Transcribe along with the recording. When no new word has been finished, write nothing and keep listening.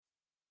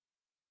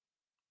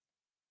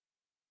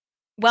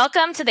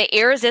Welcome to the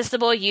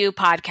Irresistible You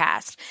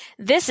podcast.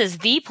 This is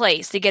the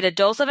place to get a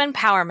dose of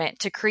empowerment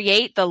to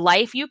create the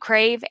life you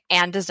crave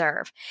and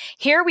deserve.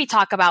 Here we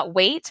talk about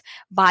weight,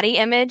 body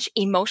image,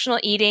 emotional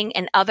eating,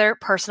 and other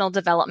personal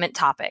development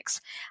topics.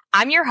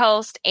 I'm your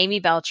host, Amy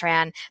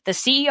Beltran, the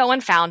CEO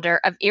and founder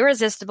of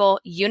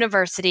Irresistible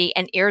University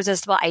and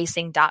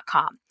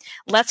IrresistibleIcing.com.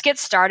 Let's get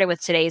started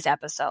with today's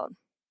episode.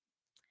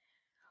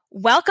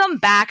 Welcome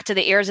back to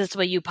the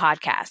Irresistible You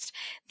podcast.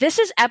 This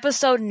is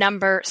episode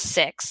number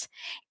 6.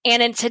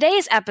 And in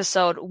today's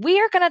episode, we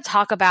are going to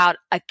talk about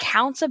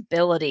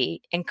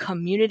accountability and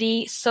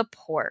community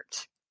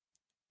support.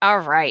 All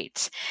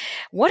right.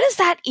 What does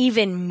that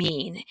even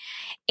mean?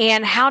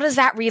 And how does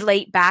that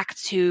relate back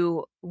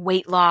to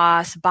weight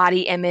loss,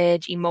 body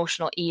image,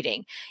 emotional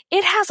eating?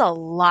 It has a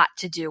lot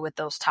to do with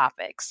those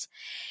topics.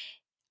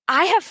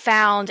 I have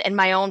found in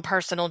my own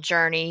personal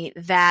journey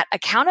that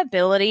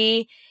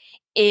accountability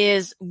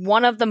is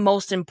one of the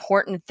most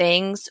important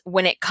things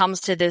when it comes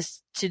to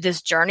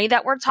this journey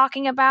that we're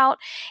talking about.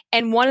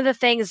 And one of the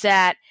things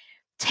that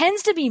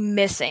tends to be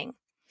missing,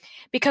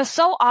 because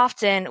so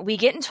often we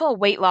get into a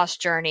weight loss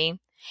journey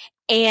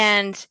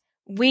and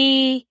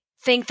we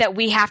think that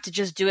we have to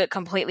just do it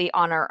completely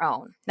on our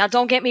own. Now,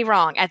 don't get me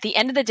wrong. At the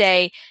end of the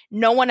day,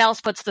 no one else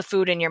puts the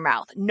food in your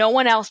mouth. No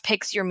one else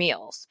picks your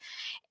meals.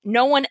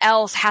 No one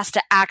else has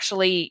to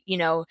actually,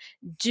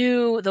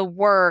 do the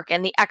work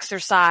and the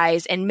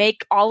exercise and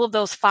make all of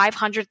those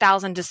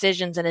 500,000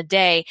 decisions in a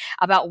day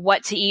about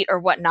what to eat or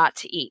what not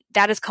to eat.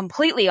 That is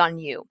completely on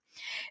you.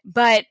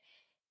 But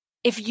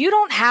if you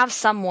don't have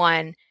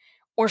someone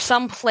or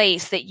some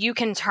place that you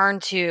can turn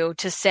to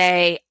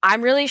say,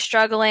 I'm really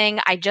struggling,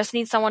 I just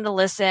need someone to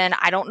listen,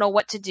 I don't know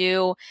what to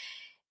do,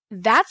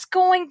 that's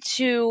going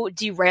to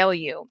derail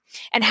you.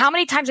 And how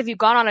many times have you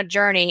gone on a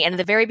journey and at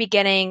the very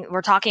beginning,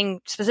 we're talking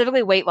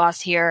specifically weight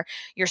loss here,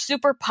 you're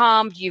super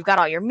pumped, you've got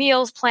all your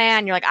meals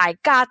planned, you're like, I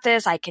got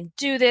this, I can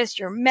do this,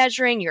 you're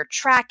measuring, you're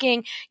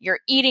tracking, you're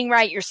eating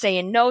right, you're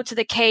saying no to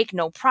the cake,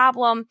 no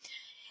problem.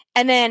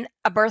 And then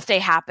a birthday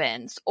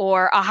happens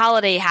or a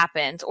holiday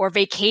happens or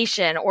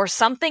vacation or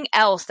something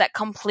else that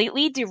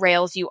completely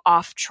derails you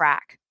off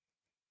track.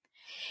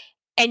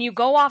 And you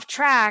go off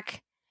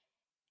track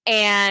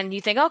and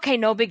you think, okay,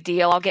 no big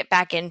deal, I'll get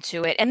back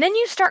into it. And then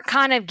you start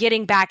kind of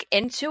getting back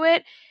into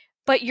it,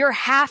 but you're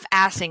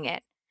half-assing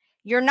it.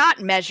 You're not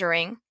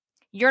measuring.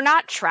 You're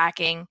not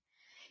tracking.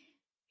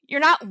 You're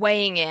not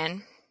weighing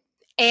in.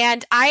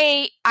 And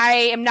I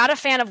am not a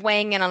fan of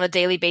weighing in on a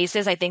daily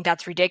basis. I think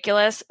that's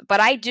ridiculous. But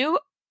I do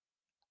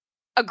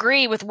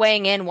agree with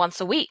weighing in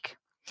once a week.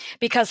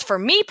 Because for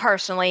me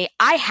personally,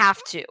 I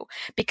have to.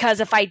 Because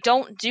if I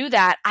don't do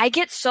that, I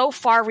get so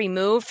far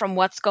removed from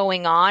what's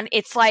going on.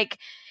 It's like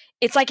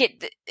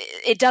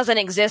it doesn't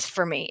exist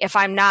for me if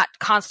I'm not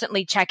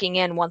constantly checking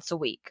in once a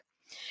week.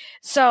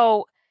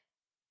 So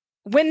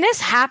when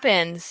this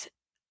happens,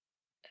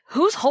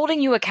 who's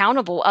holding you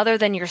accountable other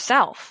than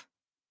yourself?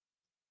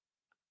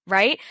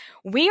 Right?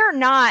 We are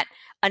not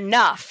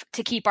enough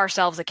to keep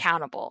ourselves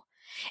accountable.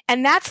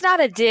 And that's not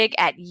a dig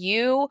at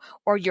you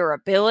or your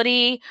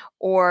ability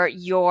or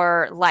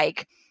your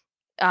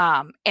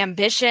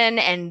ambition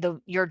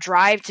and your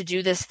drive to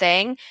do this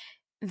thing.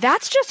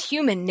 That's just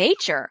human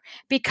nature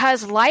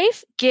because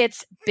life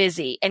gets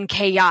busy and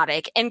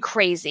chaotic and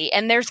crazy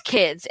and there's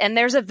kids and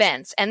there's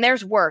events and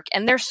there's work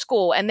and there's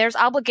school and there's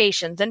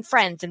obligations and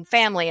friends and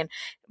family and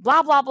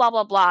blah, blah, blah,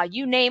 blah, blah.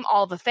 You name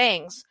all the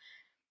things.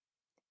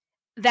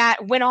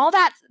 That when all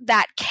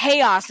that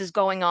chaos is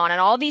going on and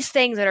all these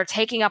things that are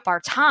taking up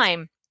our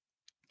time,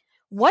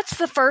 what's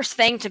the first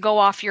thing to go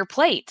off your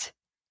plate?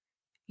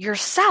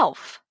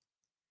 Yourself.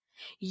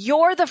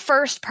 You're the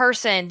first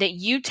person that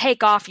you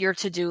take off your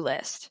to-do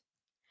list.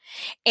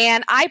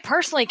 And I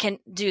personally can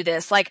do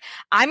this. Like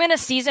I'm in a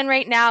season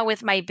right now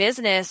with my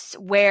business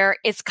where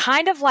it's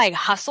kind of like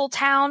hustle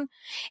town.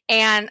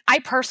 And I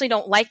personally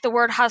don't like the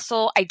word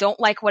hustle. I don't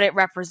like what it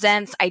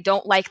represents. I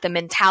don't like the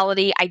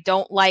mentality. I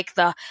don't like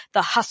the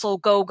hustle,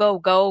 go, go,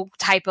 go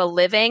type of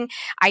living.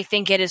 I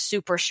think it is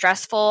super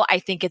stressful. I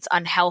think it's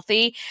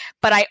unhealthy.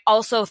 But I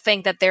also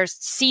think that there's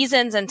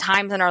seasons and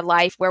times in our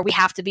life where we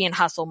have to be in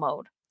hustle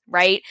mode.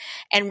 Right?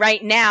 And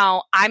right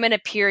now I'm in a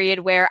period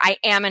where I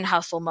am in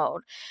hustle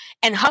mode.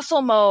 And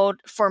hustle mode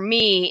for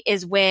me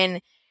is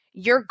when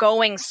you're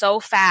going so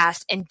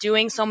fast and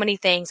doing so many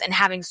things and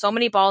having so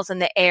many balls in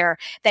the air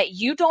that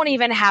you don't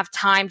even have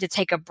time to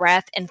take a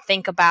breath and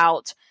think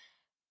about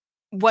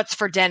what's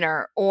for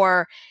dinner,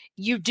 or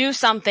you do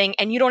something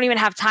and you don't even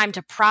have time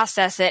to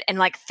process it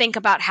and think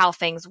about how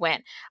things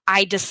went.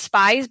 I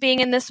despise being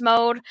in this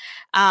mode,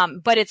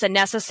 but it's a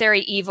necessary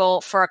evil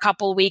for a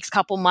couple weeks,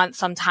 couple months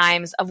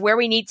sometimes of where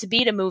we need to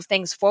be to move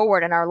things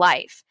forward in our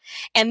life.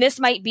 And this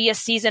might be a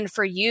season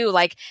for you,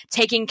 like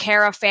taking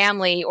care of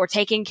family or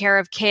taking care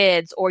of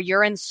kids, or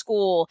you're in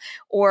school,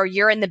 or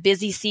you're in the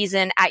busy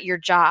season at your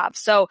job.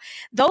 So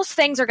those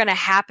things are going to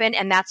happen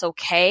and that's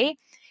okay.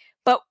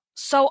 But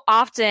so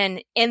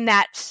often in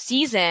that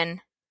season,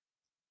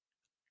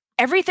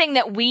 everything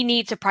that we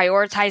need to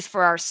prioritize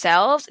for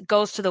ourselves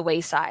goes to the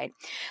wayside.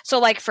 So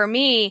like for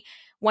me,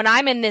 when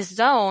I'm in this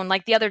zone,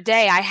 like the other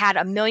day, I had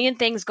a million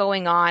things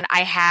going on.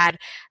 I had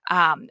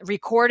not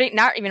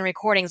even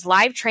recordings,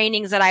 live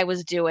trainings that I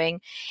was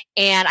doing.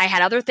 And I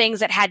had other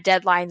things that had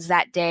deadlines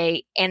that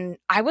day. And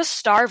I was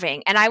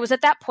starving. And I was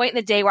at that point in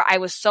the day where I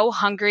was so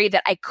hungry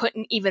that I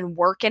couldn't even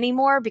work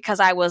anymore because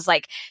I was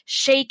like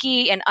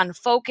shaky and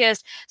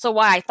unfocused. So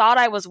while I thought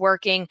I was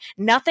working,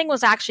 nothing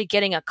was actually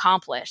getting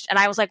accomplished. And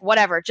I was like,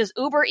 whatever, just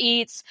Uber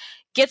Eats,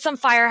 get some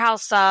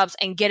Firehouse subs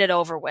and get it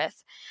over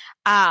with.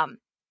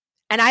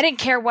 And I didn't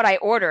care what I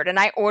ordered. And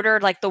I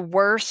ordered like the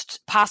worst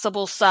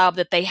possible sub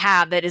that they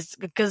have that is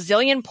a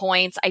gazillion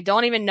points. I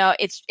don't even know.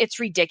 It's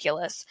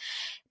ridiculous.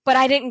 But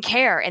I didn't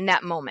care in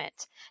that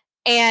moment.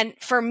 And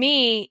for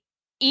me,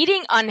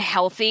 eating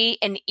unhealthy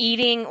and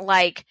eating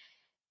like,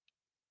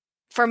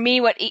 for me,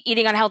 what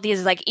eating unhealthy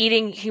is like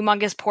eating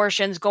humongous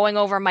portions, going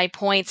over my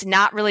points,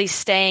 not really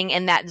staying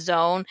in that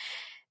zone.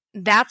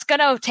 That's going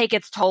to take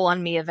its toll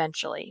on me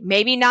eventually.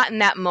 Maybe not in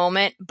that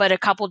moment, but a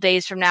couple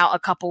days from now, a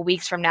couple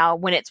weeks from now,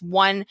 when it's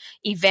one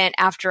event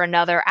after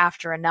another.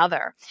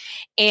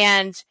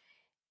 And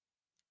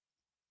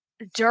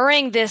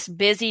during this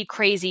busy,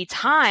 crazy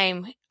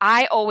time,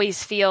 I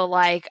always feel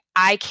like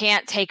I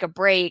can't take a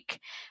break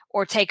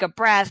or take a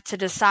breath to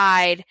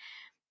decide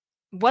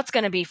what's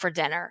going to be for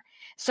dinner.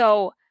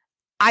 So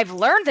I've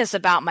learned this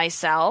about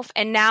myself,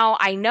 and now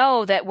I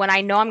know that when I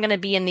know I'm going to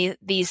be in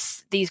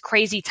these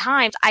crazy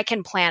times, I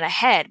can plan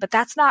ahead, but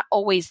that's not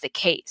always the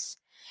case.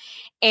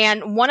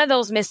 And one of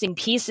those missing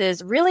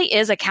pieces really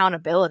is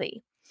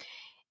accountability,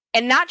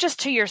 and not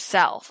just to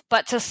yourself,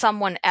 but to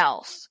someone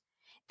else.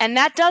 And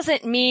that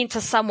doesn't mean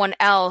to someone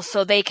else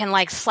so they can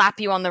like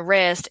slap you on the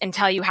wrist and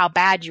tell you how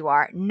bad you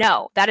are.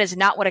 No, that is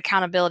not what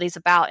accountability is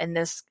about in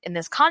this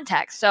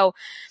context. So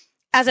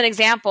as an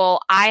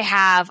example, I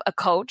have a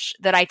coach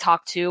that I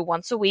talk to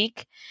once a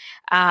week.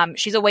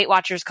 She's a Weight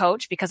Watchers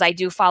coach because I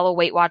do follow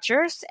Weight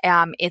Watchers.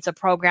 It's a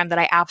program that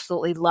I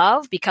absolutely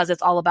love because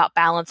it's all about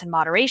balance and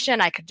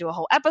moderation. I could do a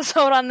whole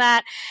episode on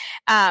that.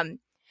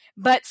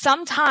 But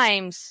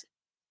sometimes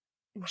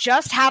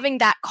just having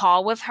that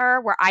call with her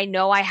where I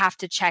know I have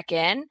to check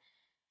in,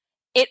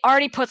 it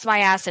already puts my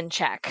ass in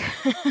check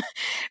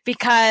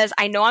because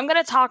I know I'm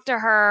going to talk to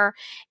her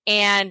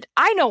and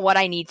I know what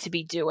I need to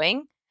be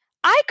doing.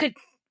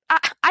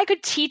 I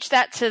could teach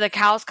that to the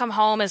cows come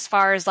home as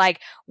far as like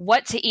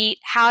what to eat,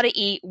 how to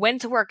eat, when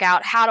to work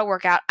out, how to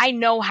work out. I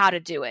know how to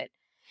do it,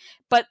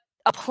 but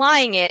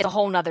applying it is a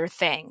whole nother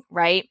thing,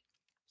 right?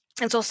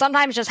 And so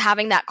sometimes just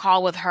having that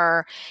call with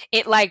her,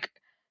 it like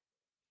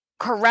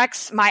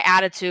corrects my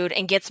attitude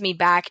and gets me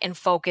back and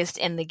focused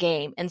in the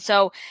game. And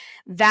so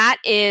that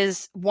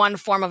is one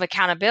form of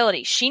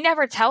accountability. She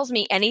never tells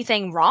me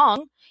anything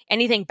wrong,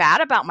 anything bad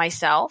about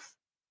myself.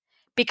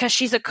 Because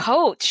she's a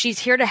coach. She's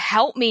here to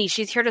help me.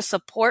 She's here to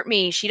support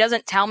me. She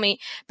doesn't tell me,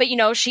 but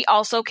she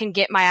also can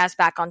get my ass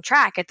back on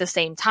track at the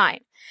same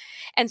time.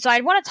 And so I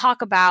want to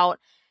talk about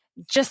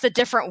just the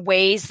different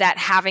ways that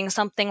having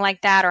something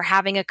like that or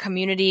having a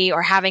community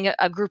or having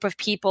a group of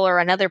people or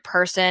another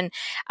person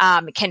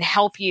can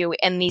help you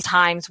in these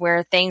times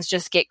where things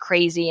just get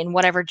crazy in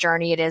whatever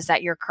journey it is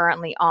that you're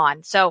currently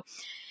on. So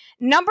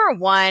number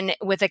one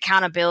with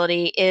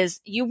accountability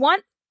is you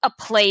want a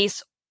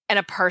place and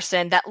a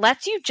person that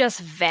lets you just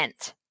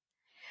vent,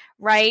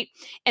 right?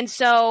 And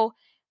so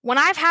when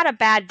I've had a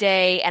bad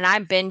day and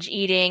I'm binge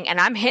eating and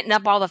I'm hitting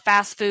up all the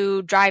fast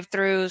food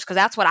drive-thrus, because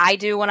that's what I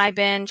do when I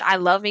binge. I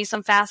love me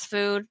some fast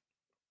food.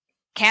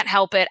 Can't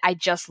help it. I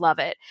just love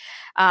it.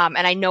 And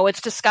I know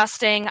it's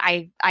disgusting.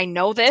 I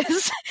know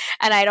this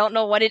and I don't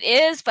know what it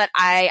is, but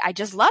I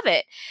just love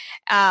it.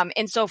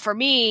 And so for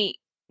me,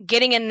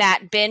 getting in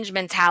that binge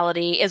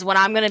mentality is when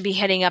I'm going to be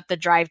hitting up the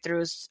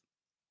drive-thrus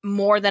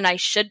more than I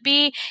should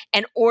be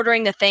and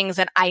ordering the things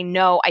that I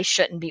know I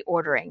shouldn't be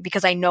ordering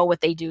because I know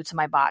what they do to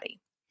my body.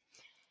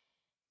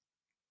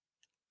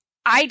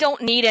 I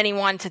don't need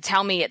anyone to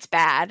tell me it's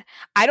bad.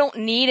 I don't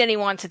need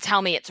anyone to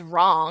tell me it's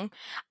wrong.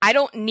 I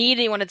don't need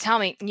anyone to tell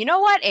me, you know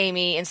what,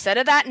 Amy, instead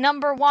of that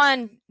number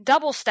one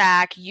double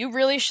stack, you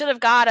really should have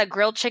got a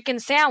grilled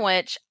chicken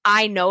sandwich.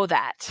 I know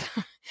that.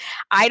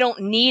 I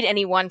don't need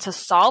anyone to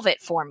solve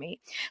it for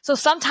me. So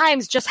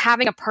sometimes just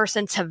having a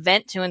person to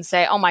vent to and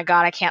say, oh my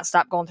God, I can't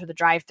stop going through the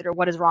drive-thru.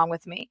 What is wrong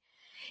with me?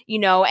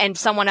 And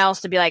someone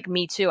else to be like,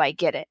 me too, I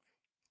get it.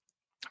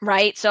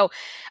 Right? So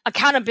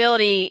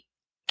accountability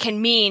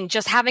can mean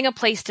just having a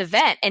place to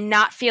vent and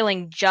not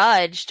feeling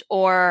judged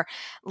or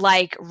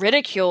like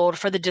ridiculed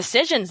for the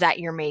decisions that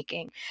you're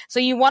making. So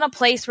you want a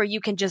place where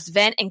you can just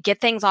vent and get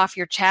things off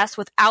your chest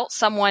without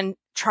someone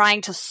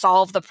trying to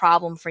solve the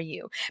problem for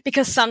you.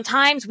 Because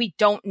sometimes we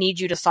don't need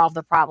you to solve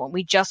the problem.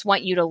 We just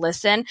want you to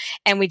listen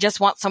and we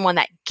just want someone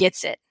that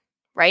gets it,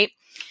 right?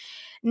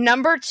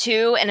 Number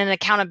two, in an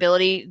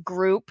accountability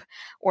group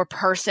or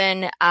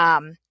person,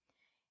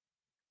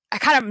 I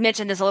kind of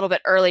mentioned this a little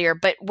bit earlier,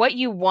 but what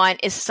you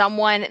want is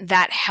someone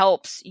that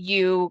helps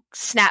you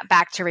snap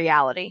back to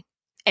reality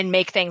and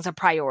make things a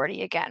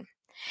priority again.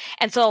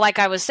 And so like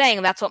I was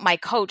saying, that's what my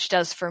coach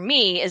does for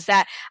me, is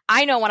that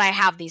I know when I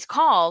have these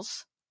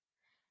calls,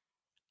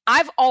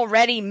 I've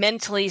already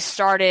mentally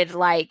started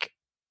like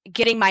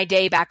getting my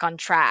day back on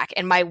track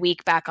and my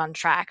week back on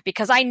track,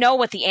 because I know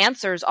what the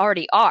answers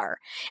already are,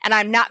 and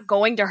I'm not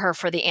going to her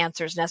for the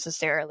answers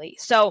necessarily.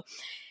 So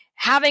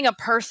having a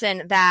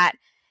person that,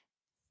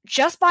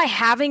 just by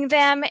having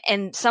them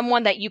and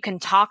someone that you can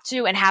talk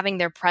to and having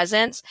their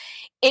presence,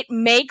 it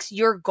makes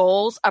your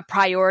goals a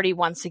priority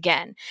once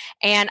again.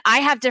 And I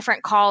have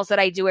different calls that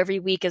I do every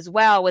week as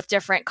well with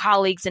different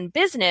colleagues in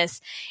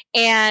business,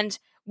 and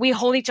we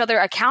hold each other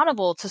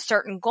accountable to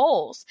certain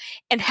goals.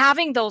 And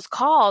having those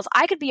calls,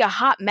 I could be a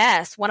hot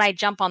mess when I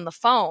jump on the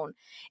phone.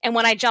 And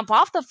when I jump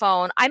off the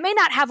phone, I may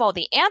not have all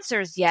the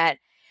answers yet,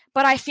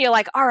 but I feel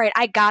like, all right,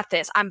 I got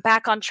this. I'm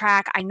back on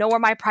track. I know where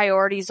my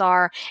priorities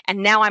are. And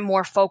now I'm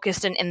more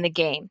focused and in the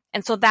game.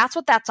 And so that's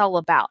what that's all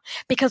about.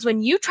 Because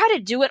when you try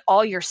to do it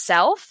all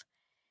yourself,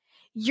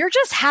 you're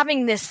just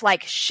having this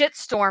like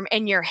shitstorm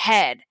in your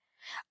head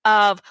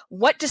of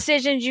what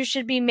decisions you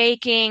should be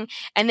making.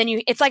 And then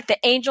it's like the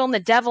angel and the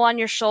devil on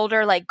your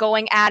shoulder, like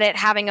going at it,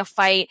 having a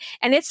fight.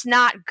 And it's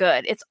not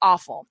good. It's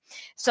awful.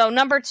 So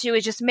number 2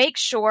 is just make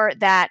sure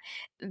that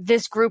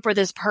this group or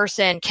this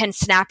person can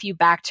snap you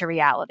back to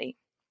reality.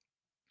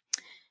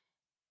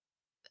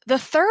 The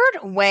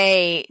third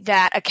way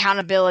that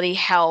accountability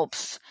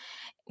helps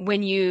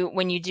when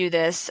you do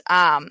this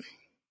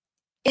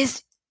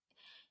is,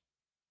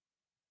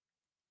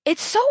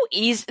 it's so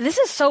easy. This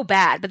is so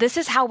bad, but this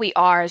is how we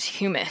are as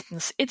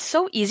humans. It's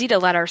so easy to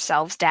let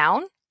ourselves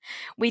down.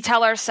 We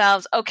tell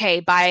ourselves, okay,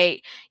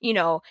 by,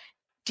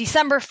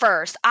 December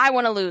 1st, I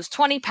want to lose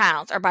 20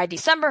 pounds, or by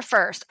December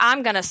 1st,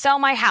 I'm going to sell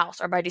my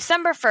house, or by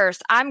December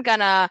 1st, I'm going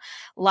to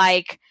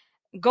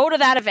go to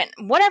that event,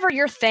 whatever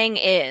your thing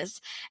is.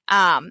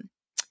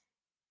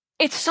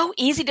 It's so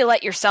easy to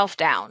let yourself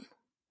down,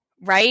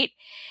 right?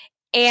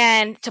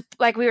 And to,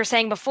 like we were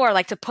saying before,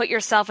 like to put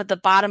yourself at the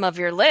bottom of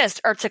your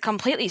list, or to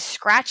completely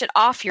scratch it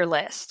off your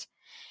list.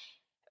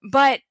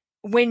 But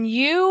when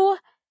you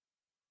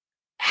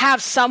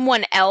have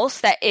someone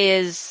else that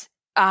is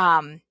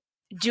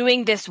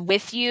doing this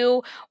with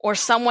you, or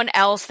someone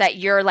else that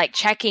you're like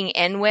checking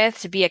in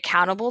with to be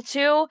accountable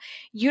to,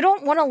 you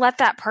don't want to let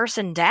that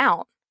person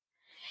down.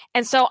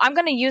 And so I'm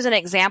going to use an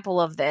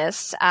example of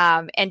this.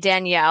 And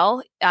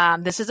Danielle,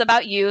 this is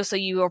about you. So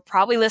you are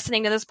probably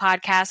listening to this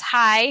podcast.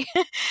 Hi.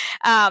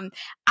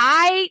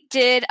 I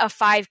did a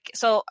 5.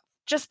 So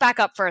just back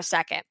up for a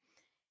second.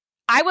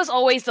 I was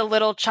always the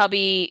little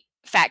chubby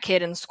fat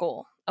kid in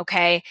school.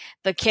 Okay.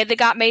 The kid that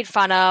got made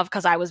fun of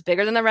because I was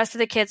bigger than the rest of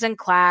the kids in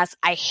class.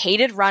 I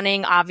hated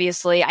running,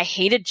 obviously. I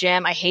hated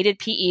gym. I hated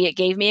PE. It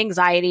gave me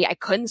anxiety. I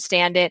couldn't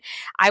stand it.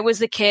 I was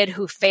the kid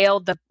who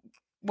failed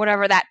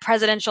whatever that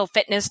presidential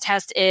fitness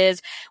test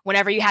is.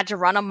 Whenever you had to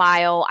run a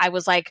mile, I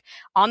was like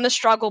on the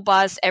struggle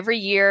bus every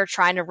year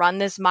trying to run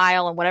this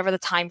mile and whatever the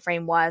time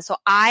frame was. So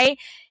I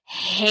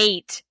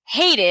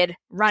hated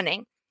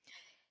running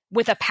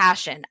with a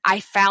passion.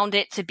 I found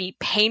it to be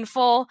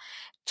painful,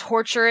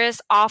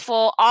 torturous,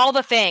 awful, all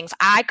the things.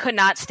 I could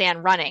not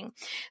stand running.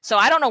 So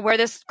I don't know where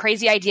this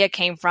crazy idea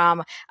came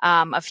from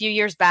a few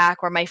years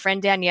back, where my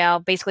friend Danielle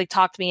basically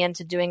talked me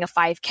into doing a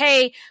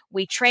 5K.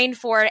 We trained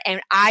for it,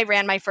 and I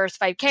ran my first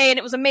 5K, and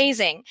it was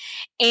amazing.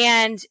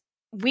 And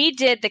we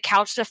did the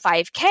Couch to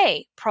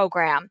 5K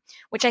program,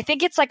 which I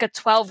think it's like a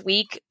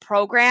 12-week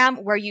program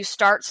where you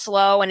start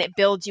slow and it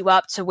builds you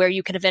up to where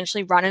you can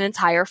eventually run an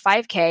entire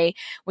 5K,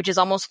 which is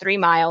almost 3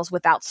 miles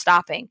without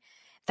stopping.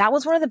 That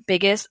was one of the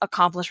biggest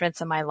accomplishments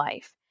in my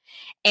life.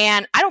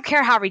 And I don't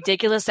care how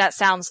ridiculous that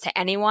sounds to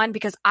anyone,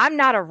 because I'm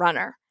not a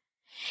runner.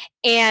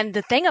 And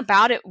the thing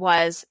about it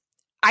was,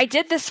 I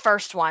did this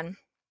first one,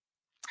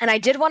 and I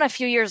did one a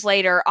few years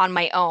later on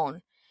my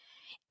own.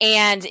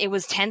 And it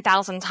was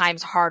 10,000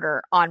 times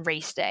harder on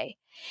race day.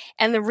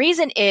 And the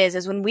reason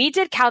is when we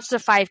did Couch to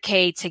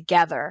 5K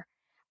together,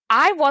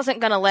 I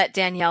wasn't going to let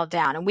Danielle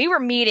down. And we were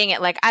meeting at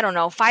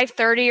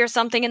 5:30 or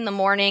something in the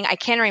morning. I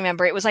can't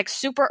remember. It was like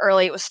super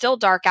early. It was still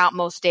dark out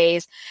most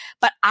days,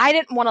 but I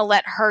didn't want to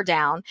let her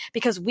down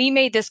because we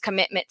made this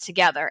commitment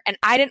together. And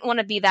I didn't want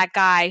to be that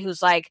guy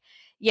who's like,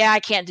 yeah,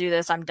 I can't do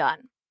this. I'm done.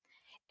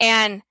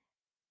 And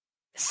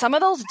some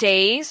of those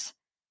days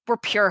were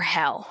pure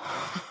hell.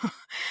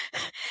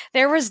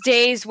 There was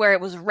days where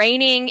it was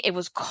raining. It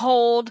was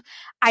cold.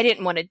 I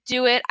didn't want to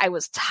do it. I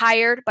was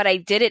tired, but I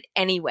did it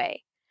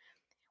anyway.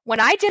 When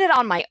I did it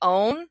on my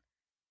own,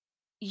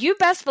 you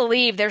best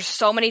believe there's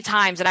so many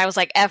times that I was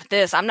like, F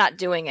this, I'm not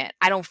doing it.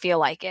 I don't feel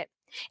like it.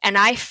 And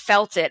I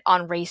felt it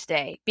on race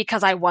day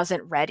because I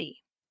wasn't ready.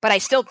 But I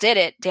still did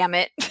it, damn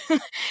it.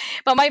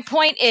 But my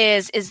point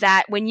is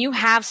that when you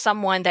have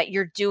someone that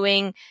you're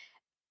doing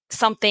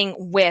something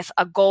with,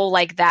 a goal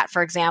like that,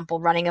 for example,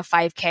 running a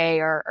 5K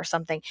or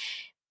something,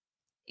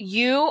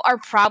 you are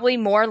probably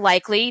more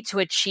likely to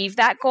achieve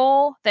that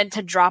goal than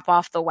to drop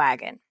off the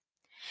wagon.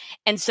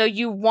 And so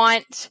you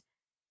want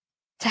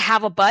to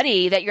have a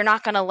buddy that you're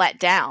not going to let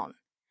down.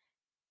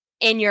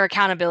 in your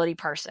accountability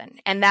person.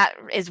 And that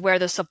is where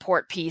the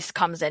support piece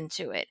comes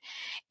into it.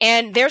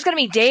 And there's going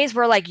to be days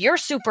where like you're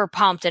super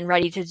pumped and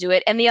ready to do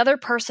it and the other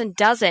person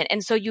doesn't.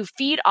 And so you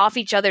feed off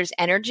each other's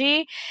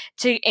energy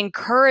to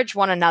encourage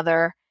one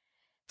another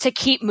to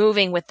keep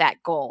moving with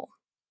that goal.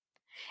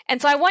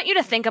 And so I want you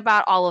to think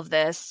about all of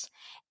this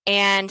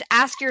and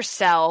ask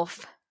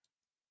yourself,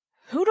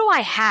 who do I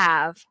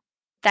have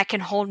that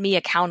can hold me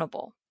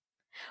accountable?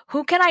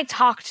 Who can I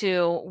talk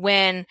to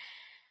when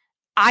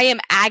I am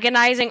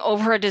agonizing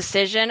over a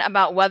decision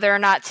about whether or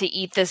not to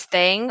eat this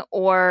thing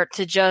or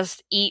to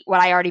just eat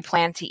what I already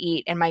planned to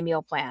eat in my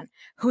meal plan?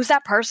 Who's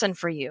that person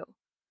for you?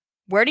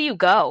 Where do you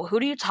go? Who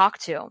do you talk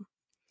to?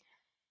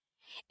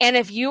 And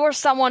if you are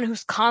someone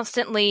who's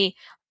constantly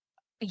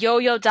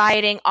yo-yo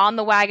dieting, on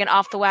the wagon,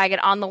 off the wagon,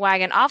 on the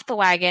wagon, off the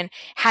wagon,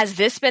 has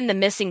this been the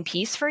missing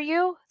piece for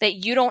you? That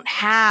you don't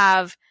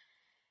have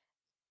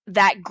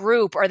that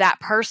group or that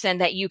person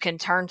that you can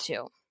turn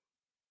to?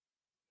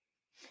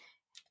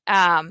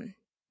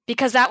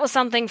 Because that was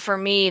something for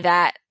me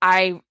that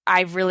I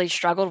really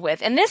struggled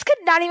with. And this could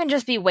not even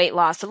just be weight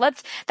loss. So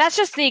that's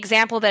just the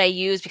example that I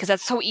use because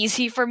that's so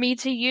easy for me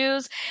to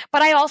use.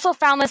 But I also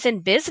found this in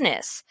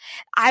business.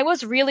 I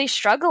was really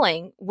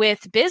struggling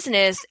with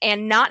business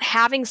and not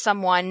having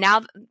someone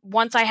now,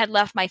 once I had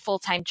left my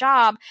full-time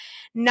job,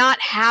 not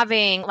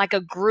having like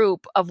a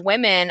group of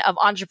women, of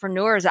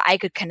entrepreneurs that I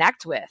could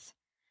connect with,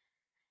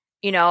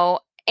 you know.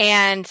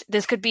 And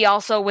this could be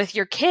also with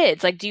your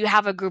kids. Like, do you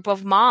have a group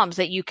of moms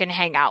that you can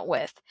hang out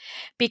with?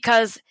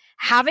 Because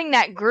having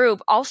that group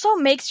also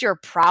makes your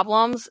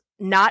problems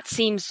not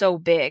seem so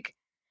big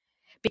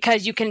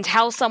because you can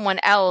tell someone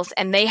else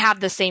and they have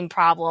the same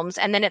problems.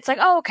 And then it's like,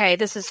 oh, okay,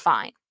 this is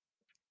fine.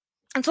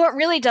 And so it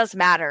really does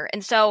matter.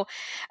 And so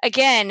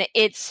again,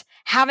 it's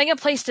having a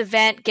place to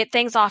vent, get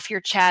things off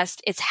your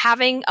chest. It's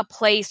having a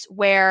place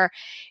where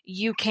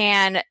you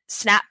can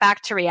snap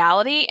back to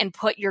reality and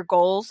put your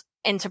goals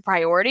into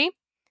priority.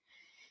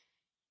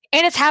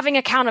 And it's having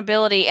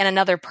accountability in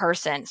another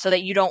person so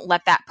that you don't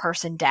let that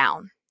person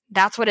down.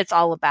 That's what it's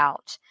all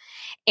about.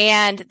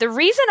 And the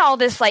reason all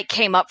this like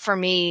came up for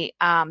me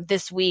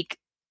this week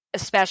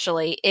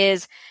especially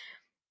is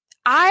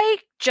I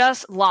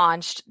just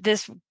launched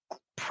this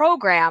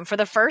program for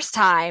the first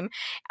time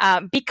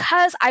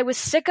because I was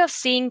sick of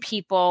seeing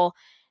people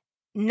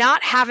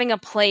not having a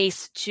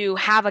place to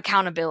have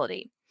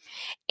accountability.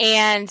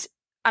 And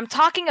I'm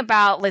talking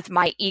about with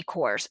my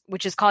e-course,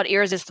 which is called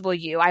Irresistible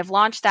You. I've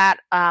launched that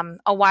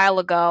a while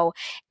ago.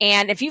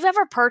 And if you've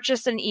ever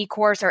purchased an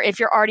e-course or if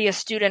you're already a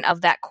student of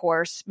that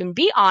course, then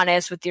be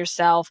honest with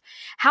yourself.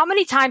 How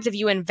many times have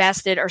you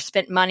invested or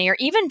spent money or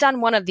even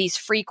done one of these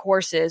free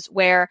courses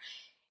where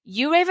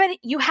you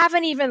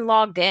haven't even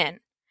logged in,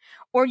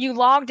 or you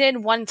logged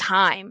in one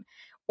time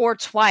or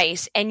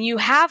twice and you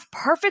have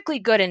perfectly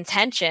good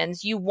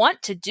intentions, you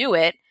want to do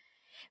it,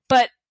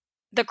 but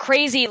the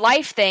crazy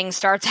life thing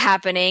starts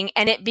happening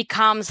and it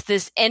becomes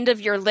this end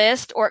of your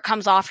list, or it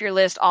comes off your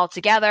list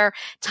altogether.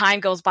 Time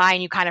goes by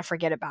and you kind of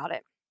forget about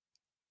it.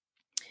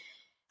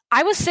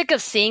 I was sick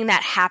of seeing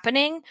that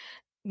happening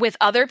with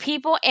other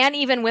people and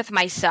even with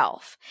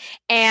myself.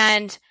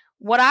 And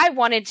what I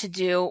wanted to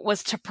do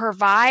was to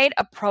provide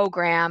a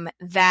program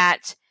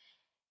that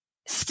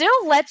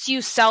still lets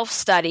you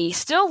self-study,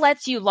 still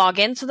lets you log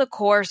into the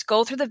course,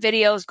 go through the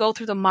videos, go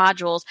through the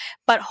modules,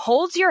 but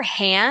holds your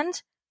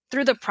hand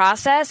through the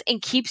process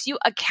and keeps you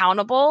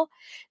accountable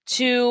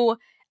to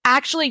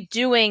actually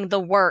doing the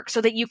work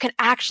so that you can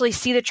actually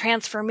see the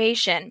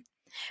transformation.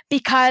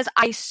 Because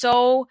I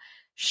so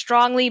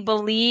strongly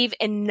believe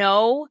and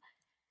know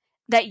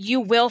that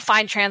you will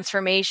find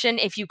transformation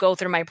if you go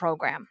through my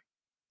program,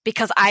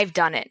 because I've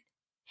done it.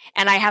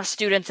 And I have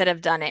students that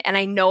have done it, and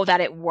I know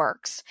that it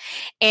works.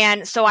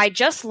 And so I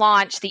just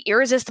launched the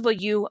Irresistible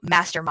You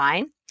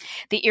Mastermind.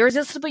 The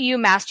Irresistible You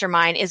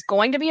Mastermind is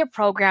going to be a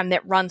program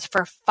that runs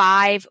for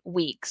 5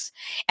 weeks.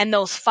 And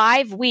those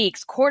 5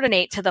 weeks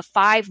coordinate to the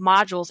 5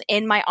 modules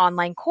in my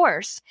online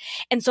course.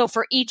 And so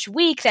for each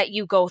week that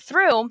you go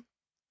through,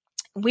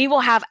 we will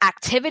have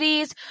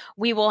activities,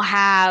 we will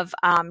have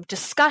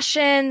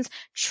discussions,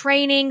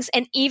 trainings,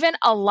 and even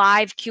a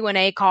live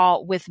Q&A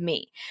call with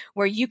me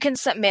where you can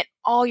submit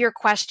all your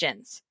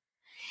questions.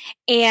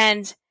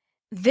 And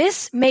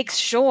this makes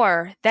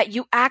sure that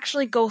you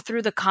actually go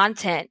through the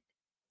content,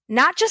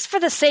 not just for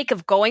the sake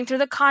of going through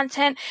the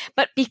content,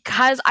 but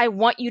because I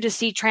want you to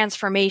see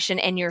transformation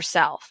in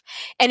yourself.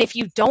 And if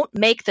you don't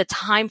make the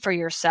time for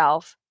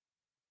yourself,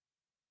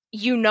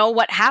 you know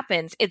what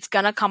happens. It's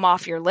going to come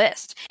off your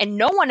list and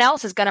no one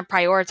else is going to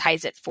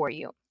prioritize it for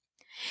you.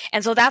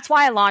 And so that's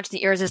why I launched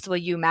the Irresistible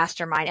You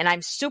Mastermind, and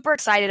I'm super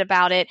excited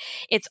about it.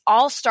 It's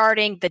all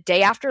starting the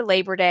day after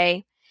Labor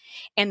Day.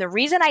 And the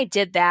reason I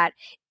did that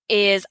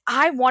is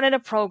I wanted a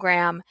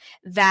program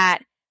that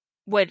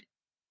would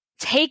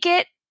take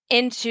it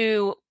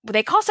into,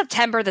 they call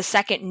September the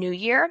second new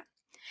year,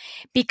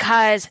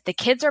 because the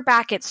kids are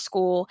back at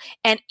school.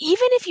 And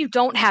even if you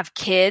don't have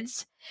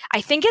kids,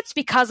 I think it's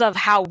because of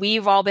how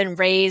we've all been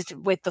raised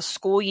with the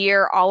school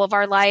year all of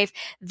our life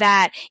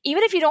that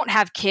even if you don't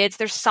have kids,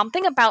 there's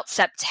something about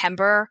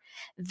September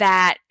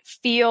that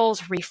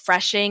feels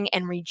refreshing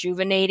and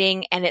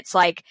rejuvenating. And it's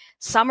like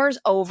summer's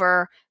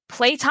over,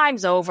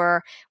 playtime's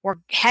over, we're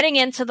heading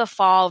into the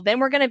fall, then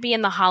we're going to be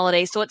in the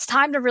holidays. So it's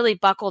time to really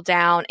buckle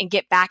down and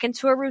get back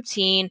into a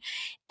routine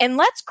and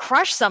let's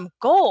crush some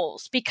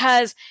goals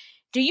because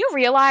do you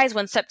realize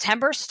when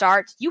September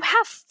starts, you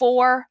have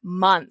 4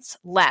 months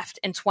left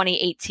in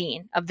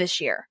 2018 of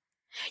this year.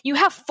 You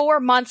have 4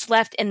 months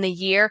left in the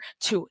year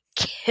to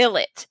kill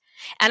it.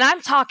 And I'm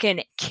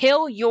talking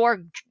kill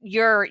your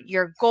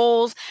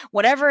goals,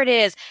 whatever it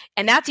is.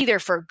 And that's either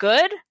for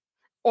good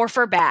or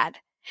for bad.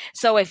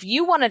 So if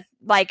you want to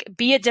like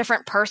be a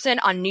different person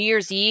on New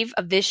Year's Eve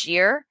of this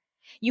year,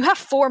 you have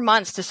 4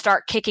 months to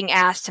start kicking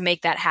ass to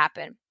make that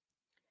happen.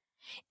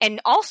 And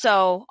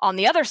also on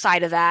the other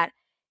side of that,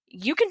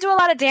 you can do a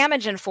lot of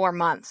damage in 4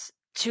 months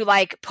to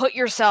like put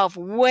yourself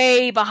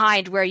way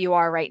behind where you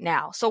are right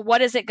now. So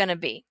what is it going to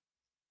be?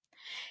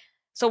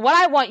 So what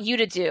I want you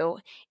to do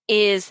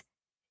is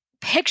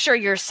picture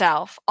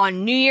yourself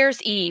on New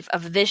Year's Eve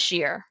of this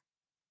year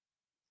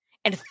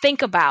and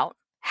think about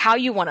how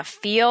you want to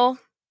feel,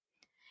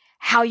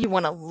 how you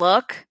want to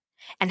look,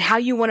 and how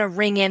you want to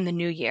ring in the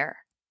new year.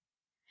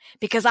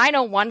 Because I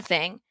know one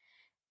thing,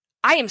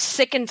 I am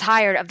sick and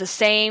tired of the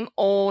same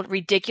old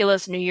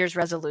ridiculous New Year's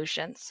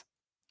resolutions.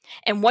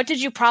 And what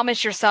did you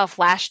promise yourself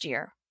last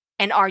year?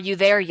 And are you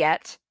there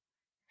yet?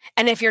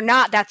 And if you're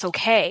not, that's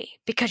okay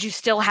because you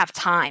still have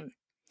time.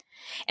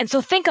 And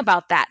so think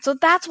about that. So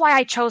that's why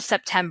I chose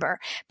September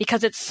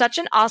because it's such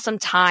an awesome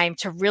time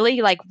to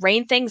really like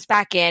rein things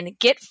back in,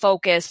 get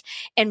focused,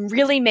 and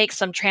really make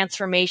some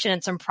transformation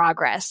and some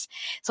progress.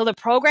 So the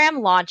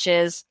program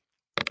launches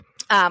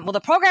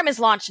the program is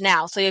launched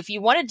now. So if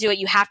you want to do it,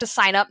 you have to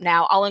sign up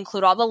now. I'll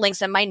include all the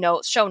links in my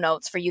show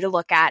notes for you to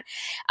look at.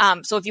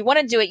 So if you want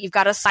to do it, you've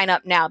got to sign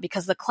up now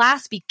because the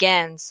class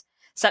begins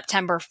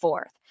September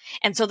 4th.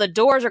 And so the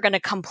doors are going to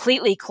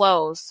completely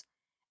close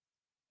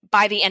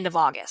by the end of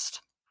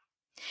August.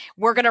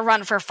 We're going to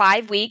run for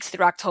 5 weeks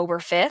through October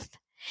 5th.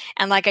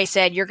 And like I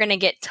said, you're going to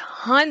get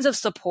tons of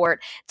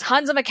support,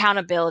 tons of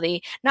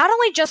accountability, not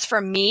only just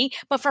from me,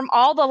 but from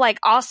all the like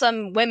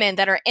awesome women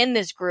that are in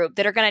this group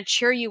that are going to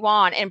cheer you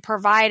on and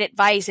provide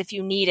advice if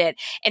you need it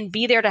and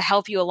be there to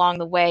help you along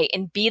the way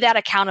and be that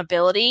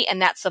accountability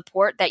and that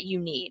support that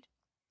you need.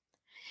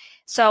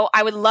 So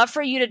I would love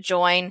for you to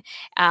join.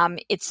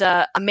 It's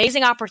an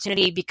amazing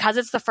opportunity because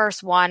it's the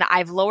first one.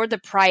 I've lowered the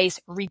price,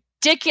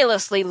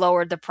 ridiculously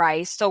lowered the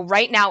price. So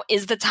right now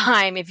is the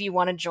time if you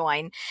want to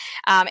join.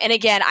 And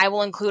again, I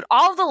will include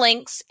all of the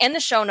links in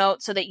the show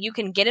notes so that you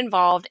can get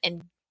involved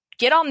and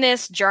get on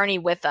this journey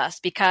with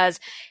us because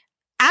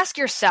ask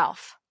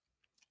yourself,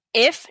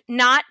 if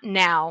not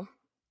now,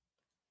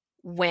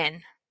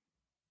 when?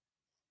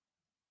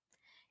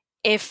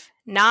 If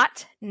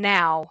not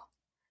now,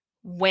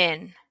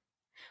 when?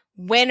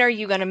 When are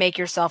you going to make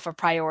yourself a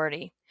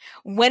priority?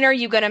 When are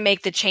you going to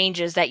make the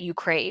changes that you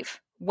crave?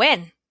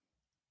 When?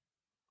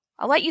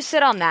 I'll let you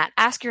sit on that.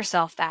 Ask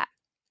yourself that.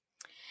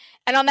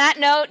 And on that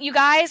note, you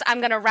guys, I'm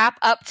going to wrap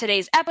up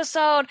today's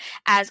episode.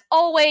 As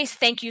always,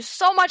 thank you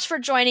so much for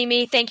joining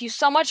me. Thank you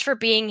so much for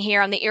being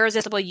here on the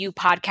Irresistible You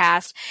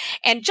podcast.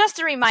 And just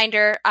a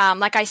reminder,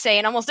 like I say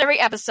in almost every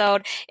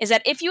episode, is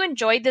that if you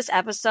enjoyed this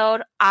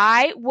episode,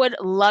 I would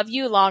love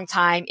you long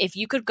time if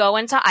you could go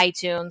into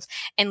iTunes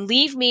and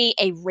leave me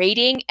a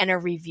rating and a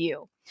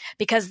review.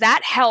 Because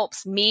that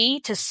helps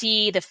me to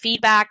see the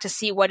feedback, to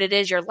see what it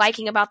is you're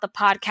liking about the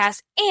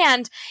podcast,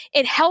 and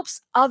it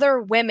helps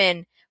other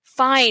women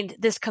find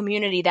this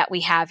community that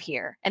we have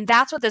here. And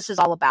that's what this is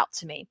all about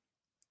to me.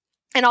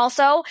 And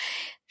also,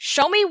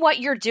 show me what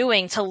you're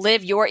doing to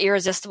live your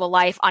irresistible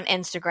life on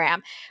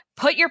Instagram.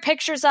 Put your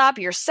pictures up,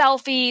 your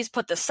selfies,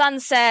 put the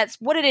sunsets,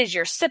 what it is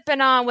you're sipping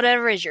on,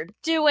 whatever it is you're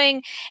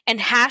doing, and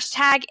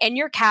hashtag in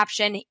your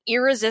caption,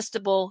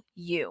 irresistible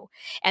you.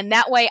 And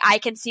that way I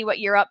can see what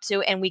you're up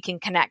to and we can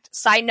connect.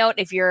 Side note,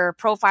 if your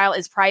profile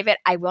is private,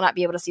 I will not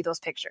be able to see those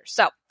pictures.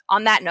 So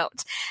on that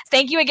note,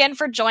 thank you again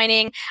for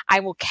joining.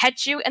 I will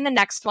catch you in the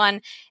next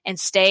one and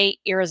stay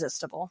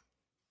irresistible.